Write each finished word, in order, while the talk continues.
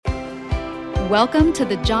Welcome to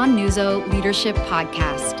the John Nuzzo Leadership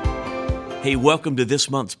Podcast. Hey, welcome to this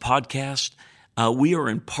month's podcast. We are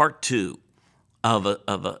in part 2 of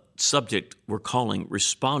a subject we're calling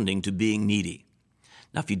Responding to Being Needy.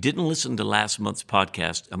 Now, if you didn't listen to last month's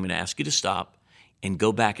podcast, I'm going to ask you to stop and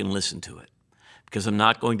go back and listen to it, because I'm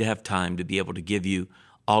not going to have time to be able to give you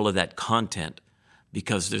all of that content,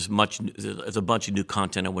 because there's a bunch of new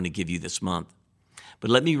content I want to give you this month. But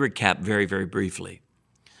let me recap very, very briefly.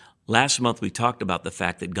 Last month, we talked about the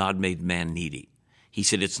fact that God made man needy. He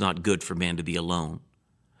said it's not good for man to be alone.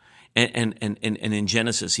 And in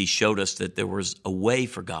Genesis, he showed us that there was a way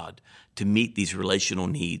for God to meet these relational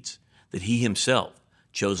needs that he himself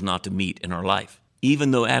chose not to meet in our life.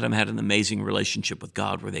 Even though Adam had an amazing relationship with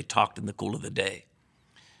God where they talked in the cool of the day,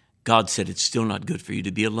 God said it's still not good for you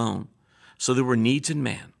to be alone. So there were needs in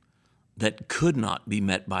man that could not be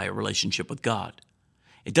met by a relationship with God.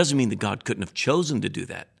 It doesn't mean that God couldn't have chosen to do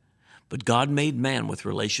that. But God made man with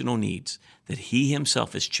relational needs that he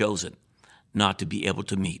himself has chosen not to be able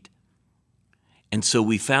to meet. And so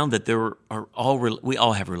we found that we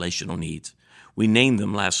all have relational needs. We named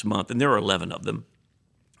them last month, and there are 11 of them.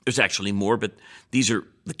 There's actually more, but these are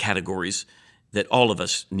the categories that all of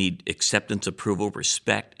us need: acceptance, approval,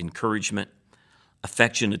 respect, encouragement,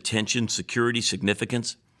 affection, attention, security,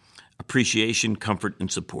 significance, appreciation, comfort,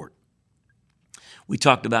 and support. We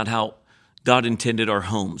talked about how God intended our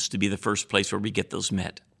homes to be the first place where we get those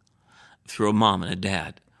met through a mom and a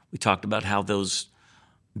dad. We talked about how those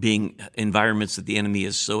being environments that the enemy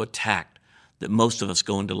is so attacked that most of us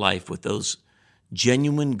go into life with those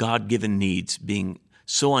genuine God-given needs being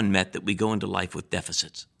so unmet that we go into life with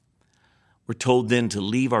deficits. We're told then to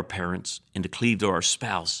leave our parents and to cleave to our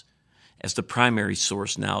spouse as the primary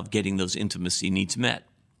source now of getting those intimacy needs met.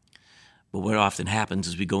 But what often happens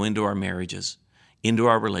is we go into our marriages, into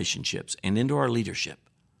our relationships, and into our leadership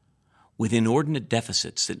with inordinate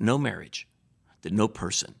deficits that no marriage, that no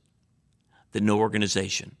person, that no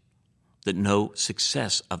organization, that no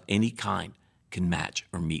success of any kind can match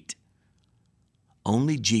or meet.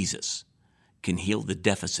 Only Jesus can heal the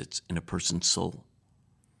deficits in a person's soul.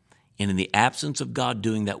 And in the absence of God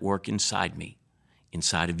doing that work inside me,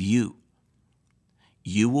 inside of you,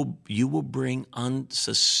 you will bring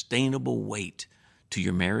unsustainable weight to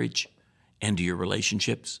your marriage and to your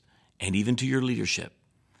relationships, and even to your leadership.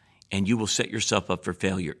 And you will set yourself up for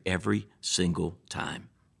failure every single time.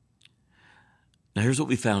 Now, here's what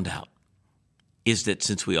we found out, is that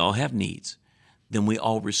since we all have needs, then we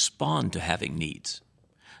all respond to having needs.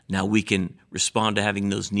 Now, we can respond to having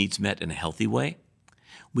those needs met in a healthy way.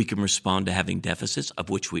 We can respond to having deficits, of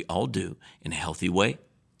which we all do, in a healthy way.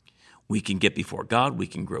 We can get before God. We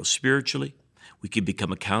can grow spiritually. We can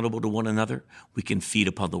become accountable to one another. We can feed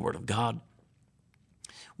upon the Word of God.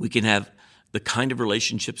 We can have the kind of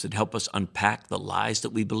relationships that help us unpack the lies that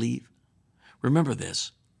we believe. Remember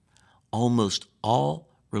this: almost all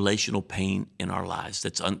relational pain in our lives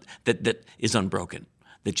that is unbroken,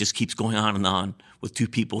 that just keeps going on with two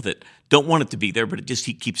people that don't want it to be there, but it just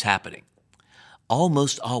keeps happening.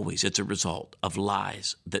 Almost always it's a result of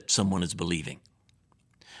lies that someone is believing.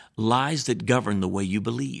 Lies that govern the way you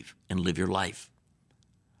believe and live your life.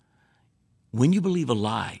 When you believe a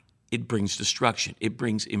lie, it brings destruction. It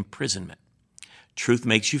brings imprisonment. Truth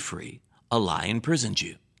makes you free. A lie imprisons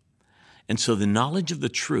you. And so the knowledge of the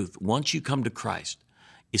truth, once you come to Christ,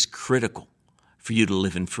 is critical for you to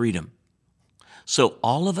live in freedom. So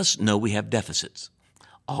all of us know we have deficits.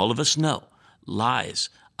 All of us know lies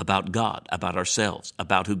about God, about ourselves,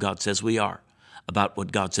 about who God says we are, about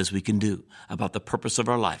what God says we can do, about the purpose of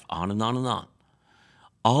our life, on and on and on.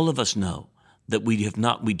 All of us know that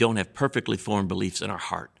we don't have perfectly formed beliefs in our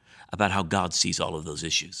heart about how God sees all of those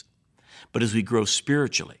issues. But as we grow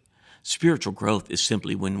spiritually, spiritual growth is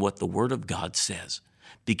simply when what the Word of God says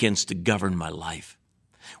begins to govern my life.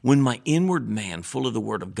 When my inward man, full of the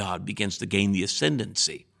Word of God, begins to gain the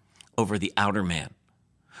ascendancy over the outer man.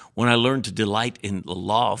 When I learn to delight in the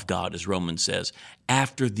law of God, as Romans says,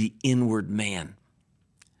 after the inward man.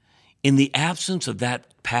 In the absence of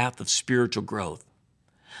that path of spiritual growth,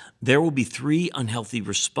 there will be 3 unhealthy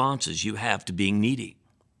responses you have to being needy.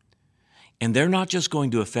 And they're not just going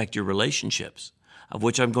to affect your relationships, of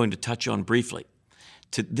which I'm going to touch on briefly.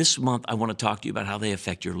 This month, I want to talk to you about how they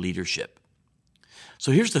affect your leadership.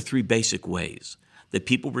 So here's the 3 basic ways that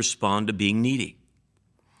people respond to being needy.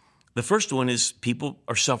 The first one is people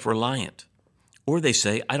are self-reliant, or they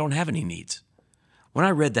say, I don't have any needs. When I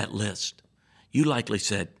read that list, you likely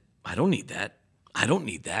said, I don't need that. I don't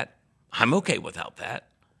need that. I'm okay without that.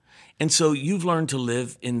 And so you've learned to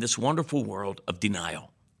live in this wonderful world of denial.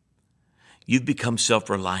 You've become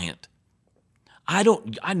self-reliant.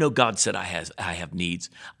 I know God said I have needs.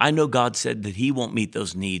 I know God said that he won't meet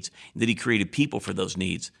those needs, that he created people for those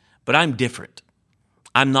needs, but I'm different.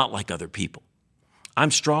 I'm not like other people.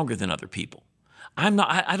 I'm stronger than other people. I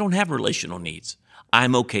don't have relational needs.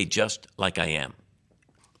 I'm okay just like I am.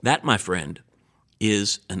 That, my friend,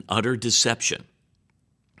 is an utter deception.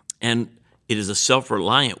 And it is a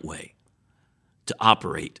self-reliant way to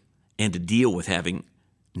operate and to deal with having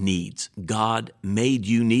needs. God made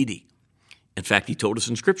you needy. In fact, he told us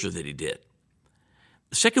in Scripture that he did.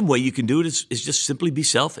 The second way you can do it is just simply be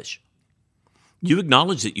selfish. You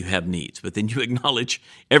acknowledge that you have needs, but then you acknowledge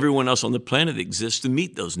everyone else on the planet exists to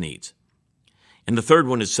meet those needs. And the third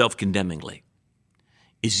one is self-condemningly,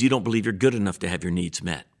 is you don't believe you're good enough to have your needs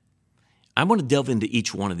met. I want to delve into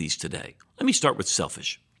each one of these today. Let me start with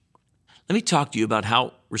selfish. Let me talk to you about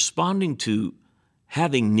how responding to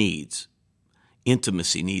having needs,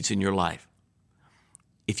 intimacy needs in your life,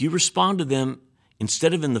 if you respond to them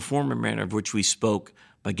instead of in the former manner of which we spoke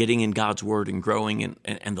by getting in God's word and growing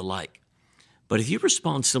and the like, but if you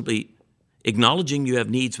respond simply acknowledging you have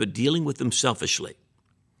needs but dealing with them selfishly,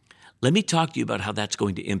 let me talk to you about how that's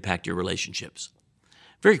going to impact your relationships.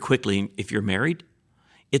 Very quickly, if you're married,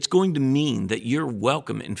 it's going to mean that you're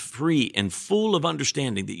welcome and free and full of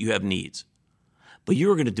understanding that you have needs. But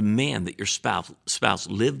you're going to demand that your spouse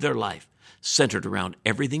live their life centered around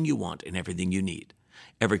everything you want and everything you need.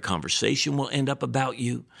 Every conversation will end up about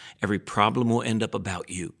you. Every problem will end up about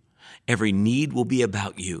you. Every need will be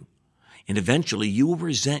about you. And eventually you will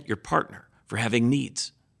resent your partner for having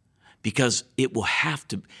needs because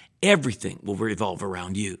everything will revolve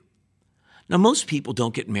around you. Now, most people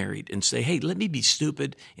don't get married and say, hey, let me be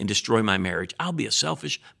stupid and destroy my marriage. I'll be a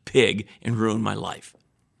selfish pig and ruin my life.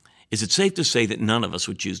 Is it safe to say that none of us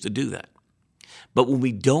would choose to do that? But when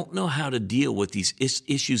we don't know how to deal with these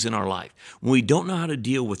issues in our life, when we don't know how to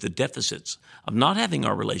deal with the deficits of not having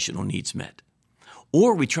our relational needs met,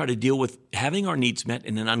 or we try to deal with having our needs met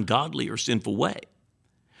in an ungodly or sinful way,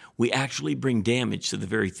 we actually bring damage to the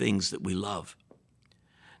very things that we love.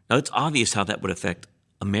 Now, it's obvious how that would affect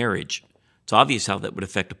a marriage. It's obvious how that would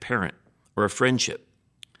affect a parent or a friendship.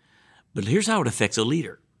 But here's how it affects a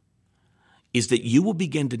leader, is that you will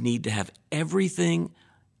begin to need to have everything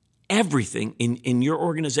in your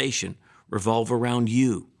organization revolve around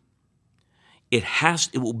you. It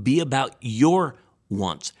will be about your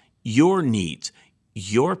wants, your needs,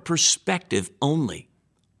 your perspective only.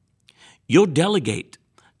 You'll delegate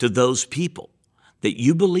to those people that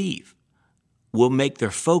you believe will make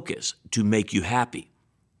their focus to make you happy,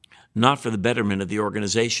 not for the betterment of the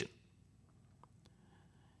organization.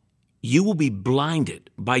 You will be blinded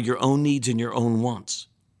by your own needs and your own wants,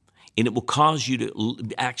 and it will cause you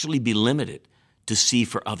to actually be limited to see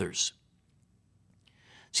for others.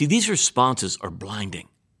 See, these responses are blinding.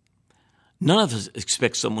 None of us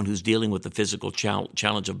expect someone who's dealing with the physical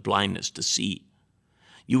challenge of blindness to see.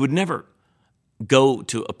 You would never go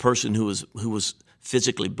to a person who was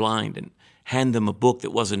physically blind and hand them a book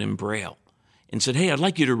that wasn't in Braille and said, hey, I'd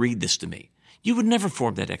like you to read this to me. You would never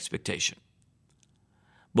form that expectation.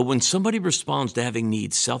 But when somebody responds to having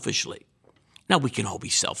needs selfishly, now we can all be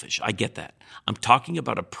selfish, I get that. I'm talking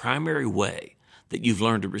about a primary way that you've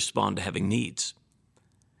learned to respond to having needs.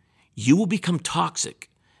 You will become toxic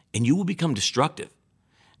and you will become destructive.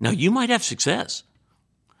 Now, you might have success.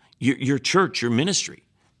 Your church, your ministry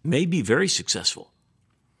may be very successful,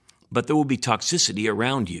 but there will be toxicity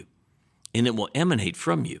around you, and it will emanate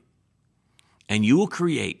from you. And you will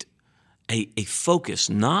create a focus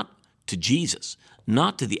not to Jesus,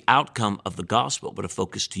 not to the outcome of the gospel, but a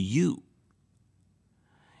focus to you.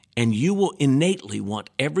 And you will innately want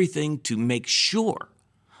everything to make sure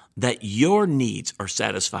that your needs are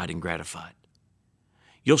satisfied and gratified.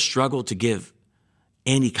 You'll struggle to give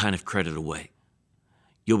any kind of credit away.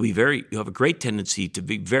 You'll have a great tendency to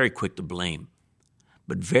be very quick to blame,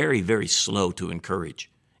 but very, very slow to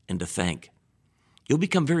encourage and to thank. You'll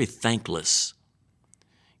become very thankless.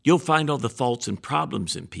 You'll find all the faults and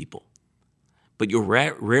problems in people, but you'll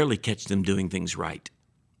rarely catch them doing things right.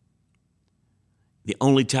 The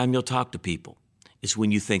only time you'll talk to people is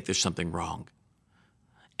when you think there's something wrong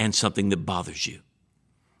and something that bothers you.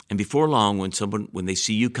 And before long, when they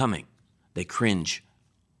see you coming, they cringe.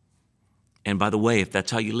 And by the way, if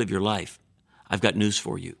that's how you live your life, I've got news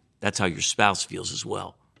for you. That's how your spouse feels as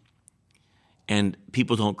well. And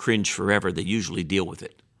people don't cringe forever. They usually deal with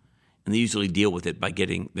it. And they usually deal with it by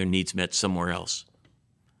getting their needs met somewhere else.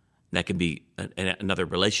 That could be another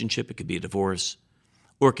relationship. It could be a divorce.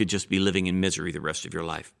 Or it could just be living in misery the rest of your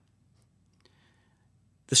life.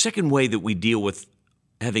 The second way that we deal with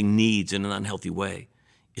having needs in an unhealthy way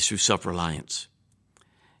is through self-reliance.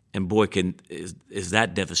 and boy, is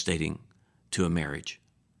that devastating to a marriage,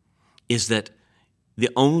 is that the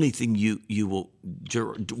only thing you will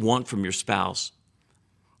want from your spouse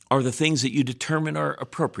are the things that you determine are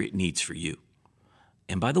appropriate needs for you.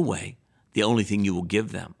 And by the way, the only thing you will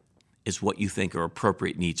give them is what you think are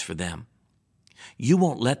appropriate needs for them. You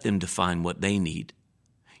won't let them define what they need.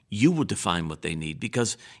 You will define what they need,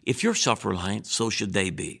 because if you're self-reliant, so should they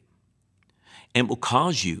be. And it will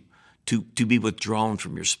cause you to be withdrawn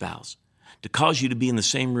from your spouse, to cause you to be in the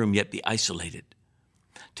same room yet be isolated,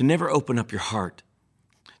 to never open up your heart,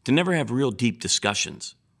 to never have real deep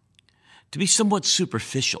discussions, to be somewhat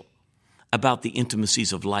superficial about the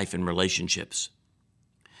intimacies of life and relationships.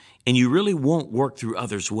 And you really won't work through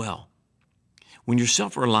others well. When you're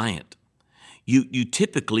self-reliant, you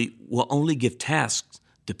typically will only give tasks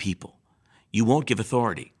to people. You won't give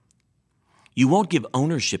authority. You won't give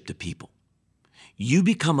ownership to people. You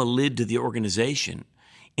become a lid to the organization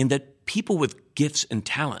in that people with gifts and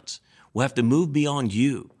talents will have to move beyond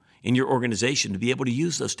you in your organization to be able to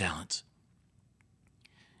use those talents.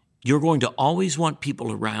 You're going to always want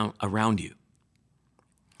people around you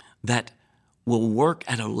that will work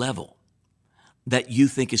at a level that you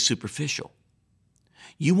think is superficial.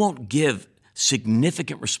 You won't give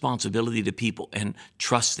significant responsibility to people and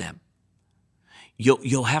trust them.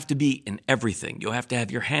 You'll have to be in everything. You'll have to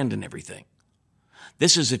have your hand in everything.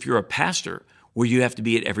 This is if you're a pastor where you have to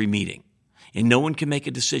be at every meeting and no one can make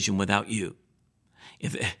a decision without you.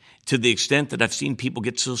 To the extent that I've seen people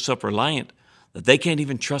get so self-reliant that they can't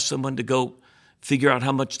even trust someone to go figure out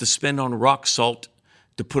how much to spend on rock salt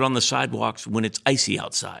to put on the sidewalks when it's icy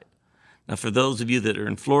outside. Now, for those of you that are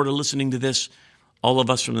in Florida listening to this, all of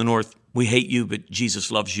us from the north, we hate you, but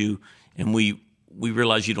Jesus loves you, and we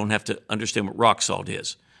realize you don't have to understand what rock salt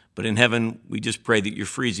is. But in heaven, we just pray that you're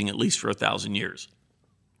freezing at least for 1,000 years.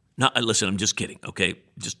 Now, listen, I'm just kidding, okay?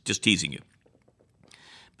 Just teasing you.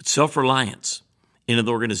 But self-reliance in an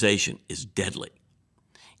organization is deadly.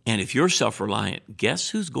 And if you're self-reliant, guess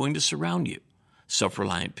who's going to surround you?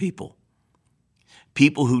 Self-reliant people.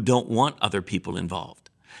 People who don't want other people involved.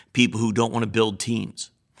 People who don't want to build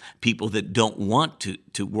teams. People that don't want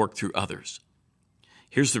to work through others.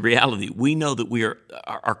 Here's the reality. We know that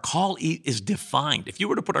our call is defined. If you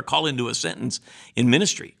were to put our call into a sentence in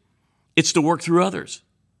ministry, it's to work through others.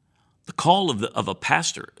 The call of a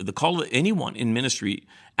pastor, the call of anyone in ministry,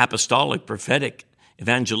 apostolic, prophetic,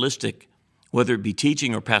 evangelistic, whether it be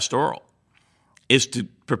teaching or pastoral, is to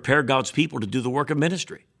prepare God's people to do the work of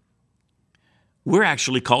ministry. We're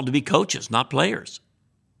actually called to be coaches, not players.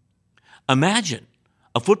 Imagine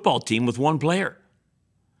a football team with one player.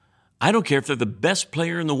 I don't care if they're the best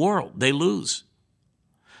player in the world, they lose.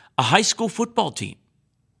 A high school football team,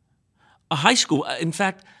 a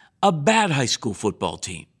bad high school football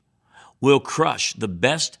team will crush the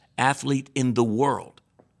best athlete in the world.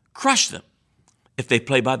 Crush them if they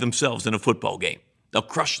play by themselves in a football game. They'll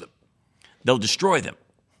crush them. They'll destroy them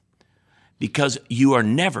because you are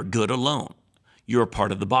never good alone. You're a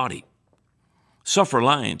part of the body.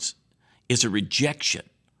 Self-reliance is a rejection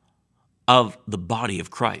of the body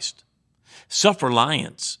of Christ.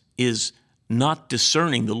 Self-reliance is not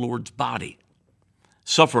discerning the Lord's body.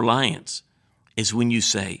 Self-reliance is when you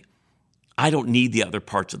say, I don't need the other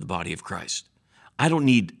parts of the body of Christ. I don't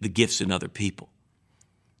need the gifts in other people.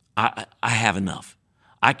 I have enough.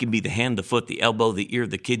 I can be the hand, the foot, the elbow, the ear,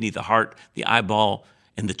 the kidney, the heart, the eyeball,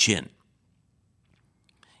 and the chin.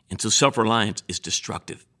 And so self-reliance is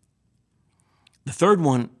destructive. The third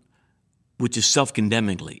one, which is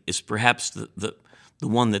self-condemningly, is perhaps the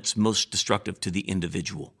one that's most destructive to the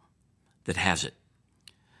individual that has it.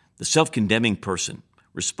 The self-condemning person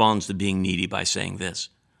responds to being needy by saying this: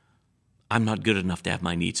 I'm not good enough to have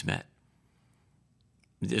my needs met.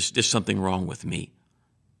 There's something wrong with me.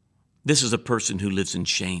 This is a person who lives in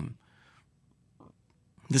shame.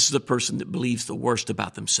 This is a person that believes the worst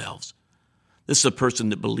about themselves. This is a person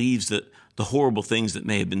that believes that the horrible things that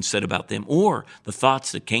may have been said about them or the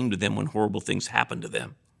thoughts that came to them when horrible things happened to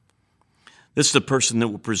them. This is a person that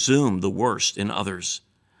will presume the worst in others,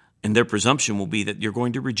 and their presumption will be that you're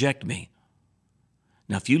going to reject me.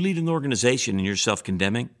 Now, if you lead an organization and you're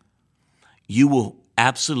self-condemning, you will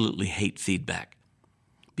absolutely hate feedback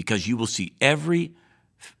because you will see every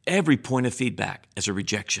point of feedback as a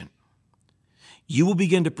rejection. You will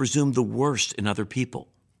begin to presume the worst in other people.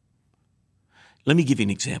 Let me give you an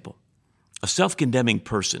example. A self-condemning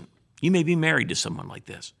person, you may be married to someone like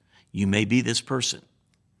this. You may be this person.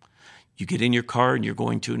 You get in your car and you're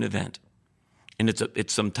going to an event, and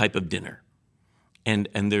it's some type of dinner, and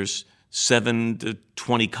there's 7 to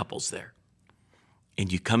 20 couples there.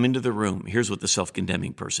 And you come into the room. Here's what the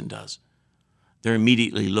self-condemning person does. They're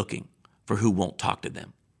immediately looking for who won't talk to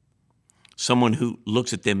them. Someone who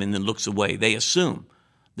looks at them and then looks away. They assume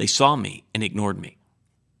they saw me and ignored me.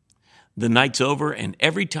 The night's over, and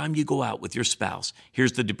every time you go out with your spouse,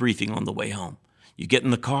 here's the debriefing on the way home. You get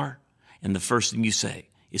in the car, and the first thing you say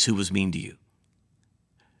is who was mean to you,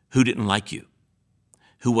 who didn't like you,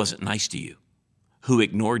 who wasn't nice to you, who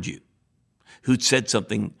ignored you, who'd said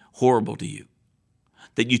something horrible to you,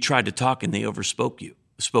 that you tried to talk and they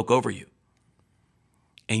spoke over you.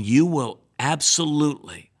 And you will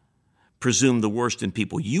absolutely presume the worst in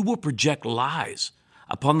people. You will project lies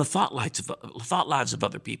upon the thought lives of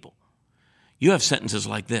other people. You have sentences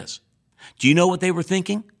like this. Do you know what they were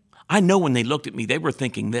thinking? I know when they looked at me, they were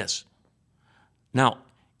thinking this. Now,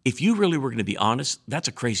 if you really were going to be honest, that's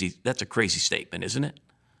a crazy statement, isn't it?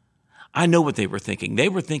 I know what they were thinking. They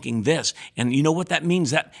were thinking this. And you know what that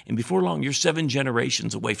means? And before long, you're 7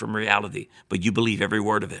 generations away from reality, but you believe every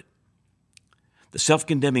word of it. The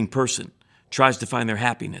self-condemning person tries to find their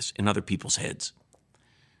happiness in other people's heads.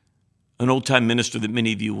 An old-time minister that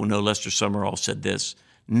many of you will know, Lester Summerall, said this: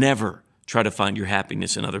 never try to find your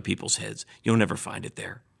happiness in other people's heads. You'll never find it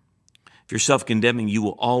there. If you're self-condemning, you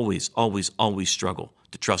will always, always, always struggle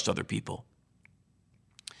to trust other people.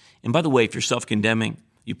 And by the way, if you're self-condemning,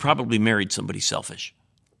 you probably married somebody selfish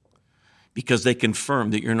because they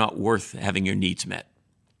confirm that you're not worth having your needs met.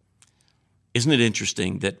 Isn't it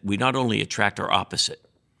interesting that we not only attract our opposite,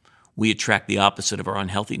 we attract the opposite of our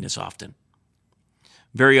unhealthiness often?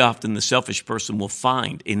 Very often, the selfish person will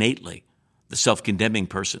find innately the self-condemning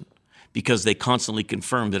person because they constantly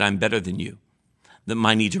confirm that I'm better than you, that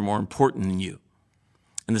my needs are more important than you.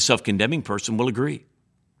 And the self-condemning person will agree.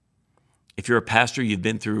 If you're a pastor, you've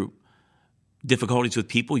been through difficulties with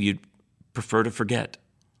people you'd prefer to forget.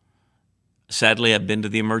 Sadly, I've been to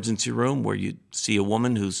the emergency room where you see a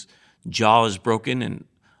woman whose jaw is broken and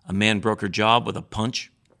a man broke her jaw with a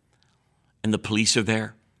punch, and the police are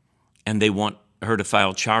there, and they want her to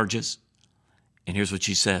file charges. And here's what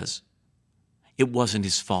she says: it wasn't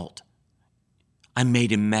his fault. I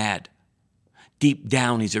made him mad. Deep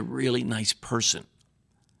down, he's a really nice person.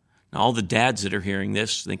 Now, all the dads that are hearing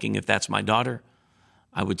this, thinking if that's my daughter,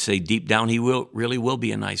 I would say deep down he really will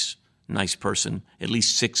be a nice person, at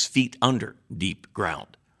least 6 feet under deep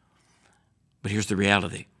ground. But here's the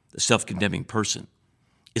reality. The self-condemning person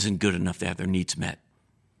isn't good enough to have their needs met.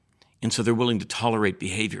 And so they're willing to tolerate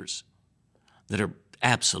behaviors that are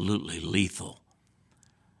absolutely lethal.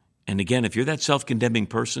 And again, if you're that self-condemning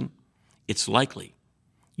person, it's likely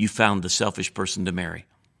you found the selfish person to marry.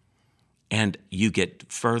 And you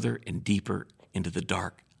get further and deeper into the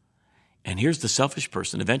dark. And here's the selfish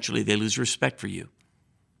person. Eventually, they lose respect for you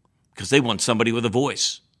because they want somebody with a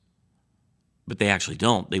voice. But they actually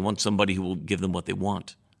don't. They want somebody who will give them what they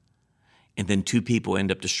want. And then 2 people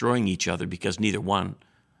end up destroying each other because neither one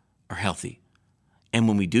are healthy. And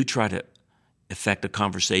when we do try to effect a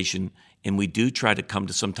conversation and we do try to come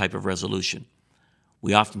to some type of resolution,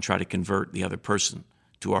 we often try to convert the other person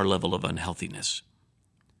to our level of unhealthiness.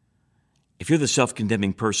 If you're the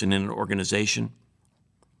self-condemning person in an organization,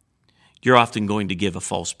 you're often going to give a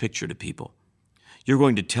false picture to people. You're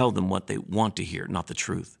going to tell them what they want to hear, not the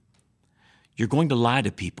truth. You're going to lie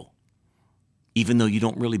to people, even though you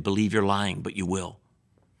don't really believe you're lying, but you will,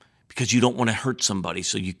 because you don't want to hurt somebody,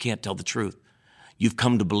 so you can't tell the truth. You've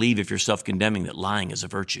come to believe, if you're self-condemning, that lying is a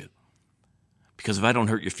virtue. Because if I don't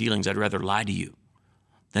hurt your feelings, I'd rather lie to you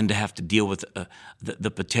than to have to deal with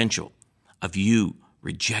the potential of you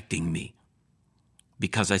rejecting me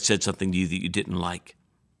because I said something to you that you didn't like.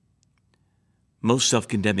 Most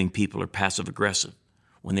self-condemning people are passive-aggressive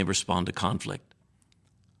when they respond to conflict.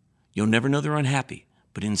 You'll never know they're unhappy,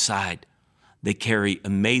 but inside, they carry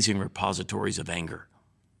amazing repositories of anger.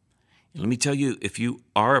 And let me tell you, if you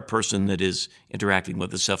are a person that is interacting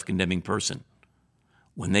with a self-condemning person,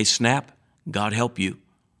 when they snap, God help you.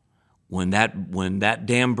 When that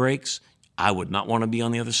dam breaks, I would not want to be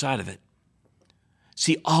on the other side of it.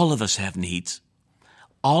 See, all of us have needs.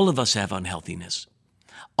 All of us have unhealthiness.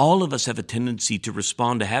 All of us have a tendency to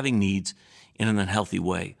respond to having needs in an unhealthy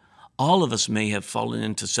way. All of us may have fallen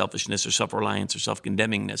into selfishness or self-reliance or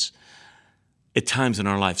self-condemningness at times in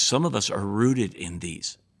our life. Some of us are rooted in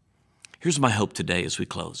these. Here's my hope today as we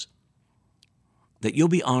close, that you'll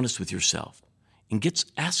be honest with yourself and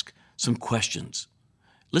ask some questions.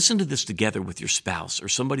 Listen to this together with your spouse or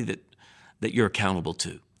somebody that you're accountable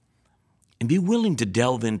to, and be willing to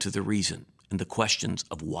delve into the reason and the questions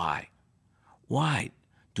of why. Why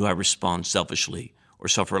do I respond selfishly or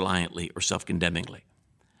self-reliantly or self-condemningly?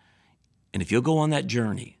 And if you'll go on that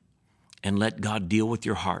journey and let God deal with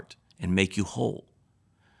your heart and make you whole,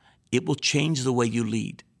 it will change the way you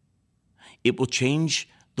lead. It will change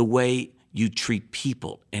the way you treat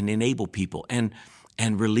people and enable people and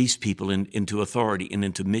release people into authority and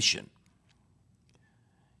into mission.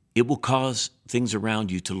 It will cause things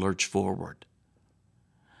around you to lurch forward.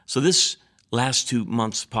 So this last 2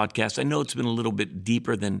 months podcast, I know it's been a little bit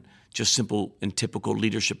deeper than just simple and typical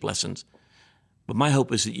leadership lessons, but my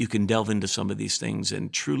hope is that you can delve into some of these things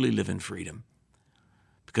and truly live in freedom.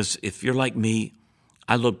 Because if you're like me,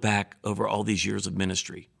 I look back over all these years of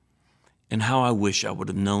ministry and how I wish I would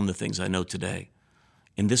have known the things I know today.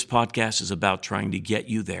 And this podcast is about trying to get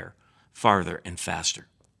you there farther and faster.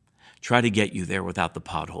 Try to get you there without the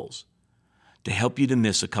potholes, to help you to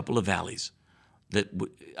miss a couple of valleys that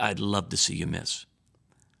I'd love to see you miss.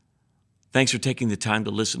 Thanks for taking the time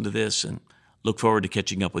to listen to this, and look forward to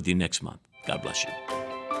catching up with you next month. God bless you.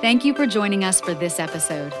 Thank you for joining us for this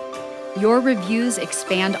episode. Your reviews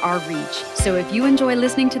expand our reach, so if you enjoy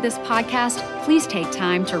listening to this podcast, please take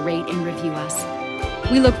time to rate and review us.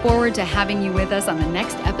 We look forward to having you with us on the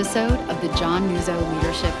next episode of the John Nuzzo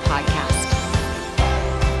Leadership Podcast.